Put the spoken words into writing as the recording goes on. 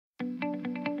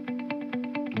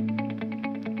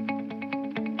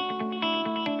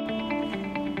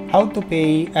How to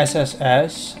pay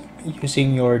SSS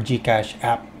using your GCash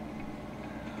app.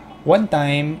 One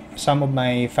time, some of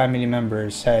my family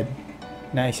members said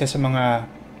na isa sa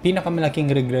mga pinakamalaking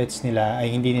regrets nila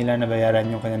ay hindi nila nabayaran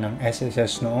yung kanilang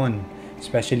SSS noon,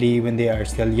 especially when they are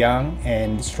still young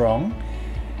and strong.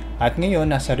 At ngayon,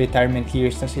 nasa retirement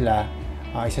years na sila,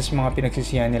 isa sa mga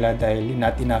pinagsisihan nila dahil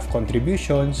not enough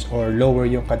contributions or lower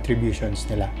yung contributions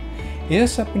nila. Isa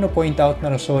sa pino-point out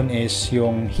na rason is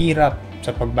yung hirap sa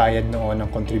pagbayad noon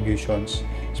ng contributions.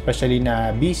 Especially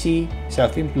na busy,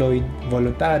 self-employed,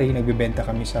 voluntary, nagbibenta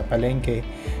kami sa palengke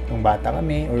nung bata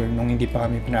kami or nung hindi pa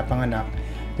kami pinapanganak.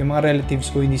 Yung mga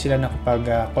relatives ko hindi sila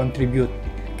nakapag-contribute.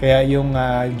 Kaya yung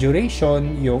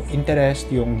duration, yung interest,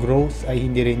 yung growth ay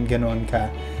hindi rin ganoon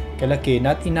kalaki,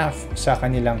 not enough sa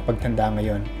kanilang pagtanda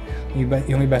ngayon.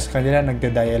 Yung iba sa kanila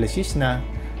nagda-dialysis na,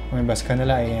 yung iba sa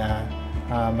kanila ay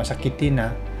masakitin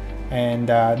na, and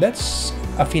that's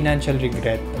a financial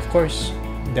regret. Of course,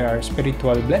 there are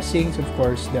spiritual blessings, of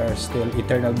course, there are still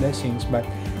eternal blessings, but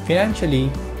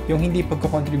financially, yung hindi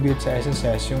pagko-contribute sa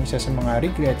SSS, yung isa sa mga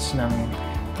regrets ng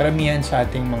karamihan sa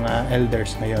ating mga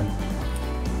elders ngayon.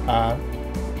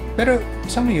 Pero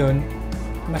sa ngayon,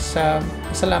 mas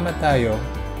salamat tayo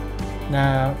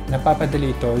na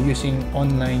napapadali ito using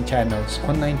online channels,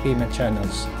 online payment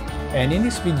channels. And in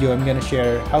this video, I'm gonna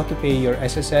share how to pay your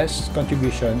SSS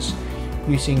contributions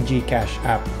using GCash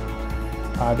App.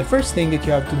 The first thing that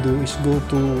you have to do is go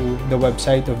to the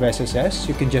website of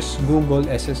SSS. You can just Google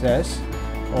SSS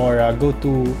or go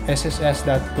to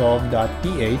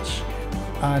sss.gov.ph.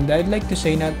 And I'd like to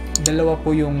say na dalawa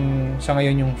po yung sa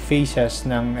ngayon yung phases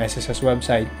ng SSS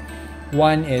website.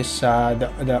 One is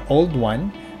the old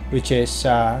one, which is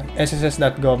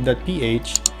sss.gov.ph,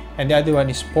 and the other one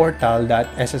is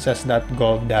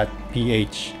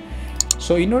portal.sss.gov.ph.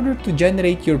 So in order to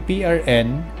generate your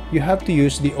PRN, you have to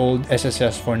use the old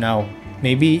SSS for now.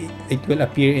 Maybe it will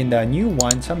appear in the new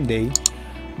one someday,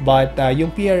 but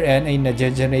yung PRN ay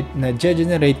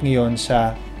na-generate ngayon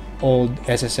sa old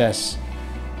SSS.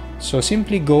 So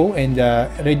simply go and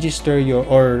register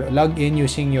or log in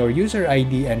using your user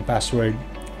ID and password.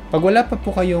 Pag wala pa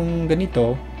po kayong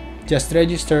ganito, just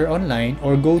register online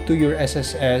or go to your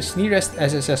nearest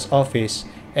SSS office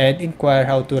and inquire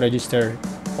how to register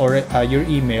or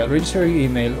register your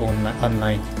email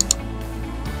online.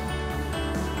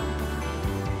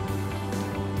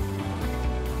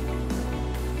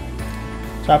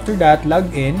 So after that,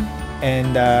 log in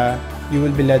and you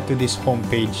will be led to this home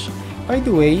page. By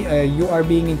the way, you are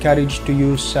being encouraged to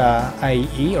use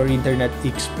IE or Internet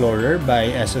Explorer by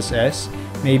SSS.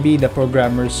 Maybe the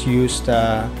programmers used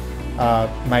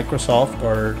Microsoft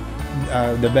or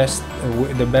the best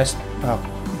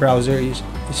browser is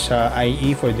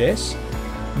IE for this.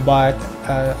 But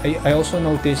I also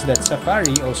noticed that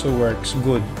Safari also works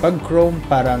good. Pag Chrome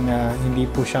parang hindi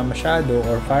po siya masyado,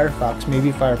 or Firefox,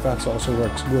 maybe Firefox also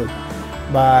works good.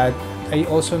 But I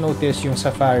also noticed yung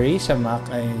Safari sa Mac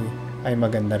ay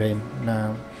maganda rin na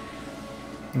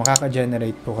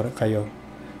makaka-generate po kayo.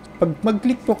 Pag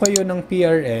mag-click po kayo ng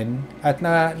PRN at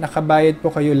nakabayad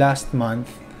po kayo last month,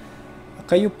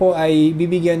 kayo po ay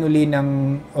bibigyan uli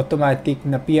ng automatic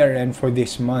na PRN for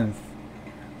this month.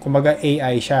 Kumbaga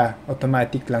AI siya,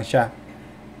 automatic lang siya.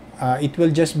 It will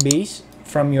just base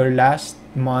from your last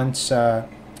month's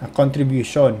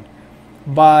contribution.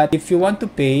 But if you want to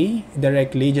pay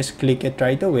directly, just click it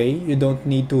right away. You don't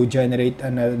need to generate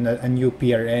a new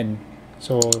PRN.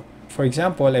 So, for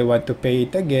example, I want to pay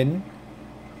it again.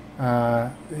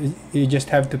 You just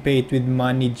have to pay it with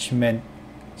management.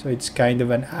 So it's kind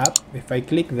of an app. If I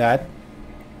click that,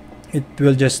 it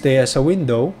will just stay as a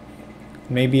window.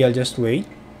 Maybe I'll just wait.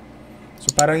 So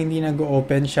parang hindi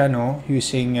nag-open siya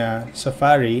using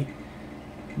Safari,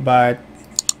 but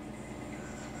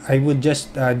I would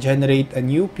just generate a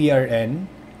new PRN,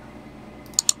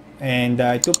 and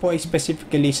ito po ay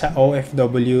specifically sa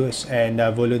OFWs and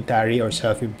voluntary or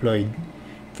self-employed.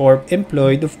 For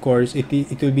employed, of course, it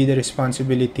will be the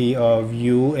responsibility of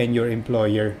you and your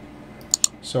employer.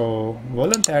 So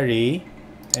voluntary,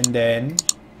 and then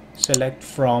select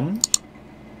from.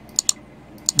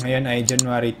 Ngayon ay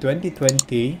January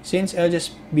 2020. Since I'll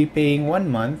just be paying 1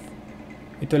 month,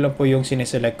 ito lang po yung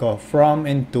sineselect ko. From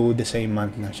and to the same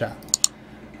month na siya.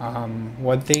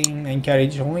 One thing I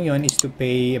encourage ko ngayon is to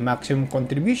pay a maximum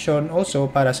contribution also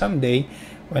para someday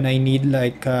when I need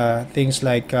like things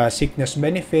like sickness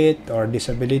benefit or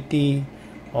disability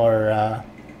or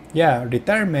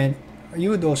retirement, you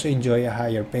would also enjoy a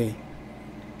higher pay,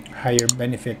 higher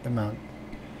benefit amount.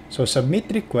 So submit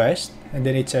request, and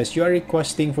then it says you are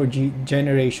requesting for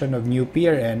generation of new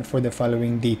PRN for the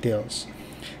following details.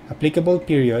 Applicable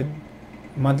period,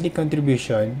 monthly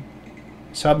contribution,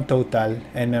 subtotal,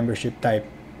 and membership type.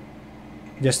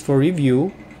 Just for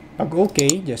review, pag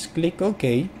okay, just click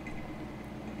okay.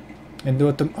 And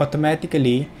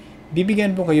automatically,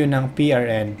 bibigyan po kayo ng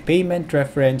PRN, Payment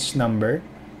Reference Number.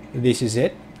 This is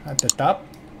it, at the top.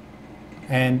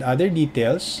 And other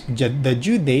details, the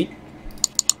due date,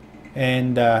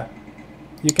 and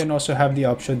you can also have the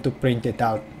option to print it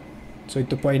out. So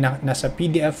ito po ay nasa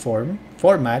PDF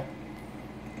format,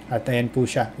 at ayan po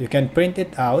siya. You can print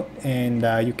it out, and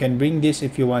you can bring this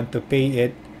if you want to pay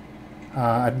it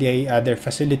at the other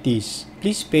facilities.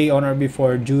 Please pay on or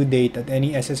before due date at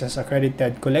any SSS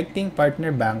accredited collecting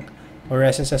partner bank or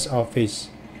SSS office.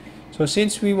 So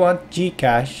since we want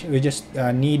GCash, we just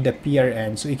need the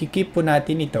PRN. So ikikip po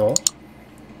natin ito.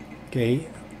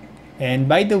 Okay. And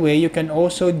by the way, you can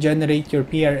also generate your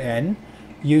PRN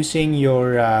using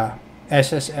your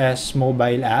SSS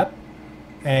mobile app.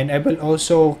 And I will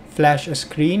also flash a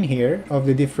screen here of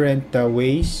the different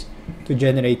ways to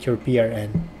generate your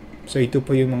PRN. So ito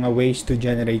po yung mga ways to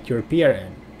generate your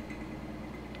PRN.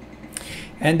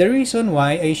 And the reason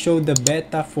why I showed the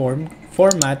beta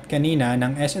format kanina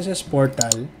ng SSS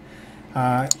portal,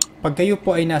 pag kayo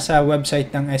po ay nasa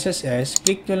website ng SSS,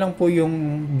 click nyo lang po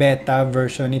yung beta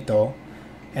version nito,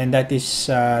 and that is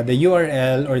the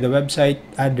URL or the website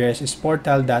address is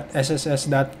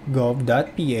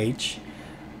portal.sss.gov.ph.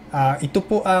 Ito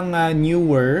po ang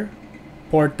newer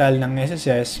portal ng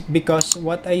SSS because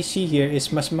what I see here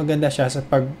is mas maganda siya sa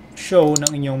pag-show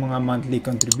ng inyong mga monthly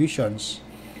contributions.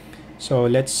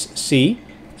 So let's see.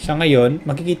 Sa ngayon,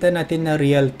 makikita natin na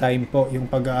real-time po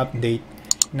yung pag-update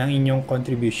ng inyong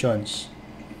contributions.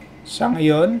 Sa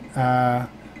ngayon,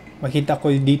 makita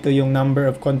ko dito yung number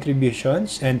of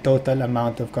contributions and total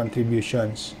amount of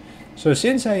contributions. So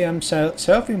since I am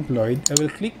self-employed, I will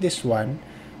click this one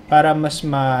para mas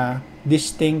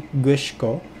ma-distinguish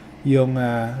ko yung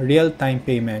real-time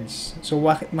payments. So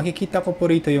makikita ko po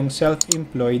rito yung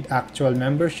self-employed actual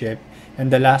membership,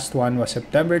 and the last one was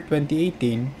September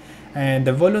 2018. And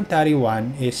the voluntary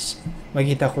one is,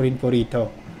 makita ko rin po rito.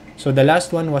 So the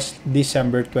last one was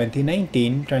December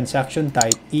 2019, transaction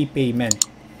type e-payment.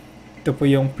 Ito po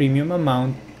yung premium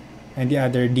amount and the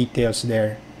other details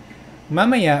there.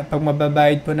 Mamaya, pag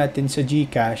mababayad po natin sa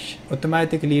GCash,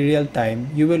 automatically real time,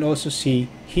 you will also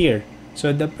see here.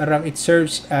 So parang it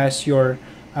serves as your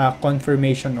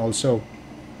confirmation also,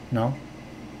 no?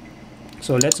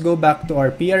 So let's go back to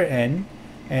our PRN.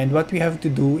 And what we have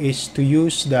to do is to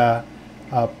use the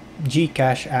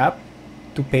GCash app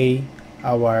to pay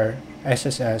our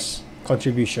SSS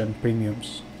contribution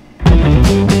premiums.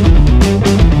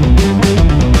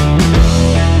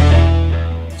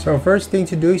 So first thing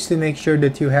to do is to make sure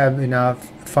that you have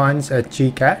enough funds at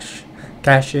GCash.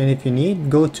 Cash in if you need.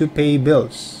 Go to Pay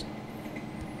Bills.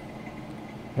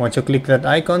 Once you click that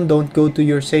icon, don't go to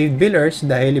your saved billers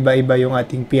dahil iba-iba yung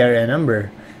ating PRN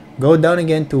number. Go down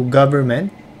again to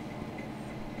Government.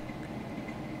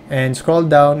 And scroll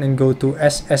down and go to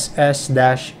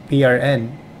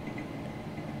SSS-PRN.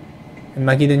 And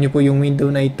makita nyo po yung window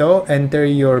na ito. Enter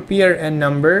your PRN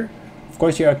number. Of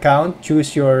course, your account.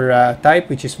 Choose your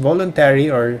type, which is voluntary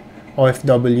or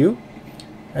OFW.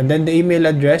 And then the email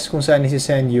address kung saan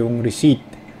isi-send yung receipt.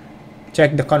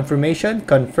 Check the confirmation,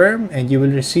 confirm, and you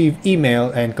will receive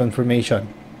email and confirmation.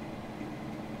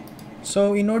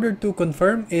 So, in order to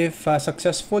confirm if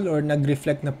successful or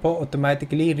nag-reflect na po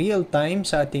automatically real-time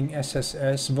sa ating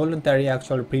SSS voluntary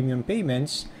actual premium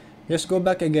payments, just go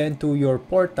back again to your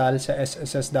portal sa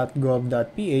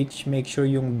sss.gov.ph. Make sure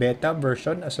yung beta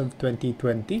version as of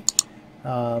 2020.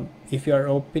 If you are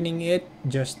opening it,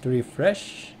 just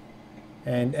refresh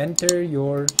and enter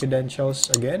your credentials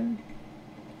again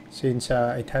since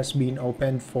it has been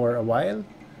opened for a while.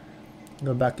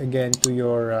 Go back again to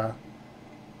your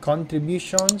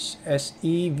contributions,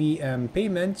 SEVM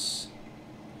payments,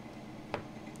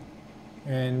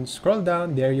 and scroll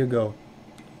down. There you go.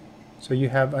 So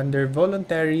you have under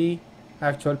voluntary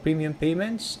actual premium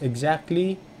payments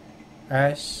exactly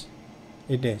as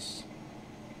it is.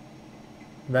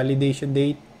 Validation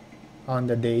date on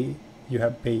the day you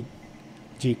have paid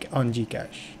on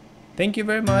GCash. Thank you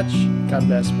very much. God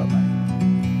bless. Bye-bye.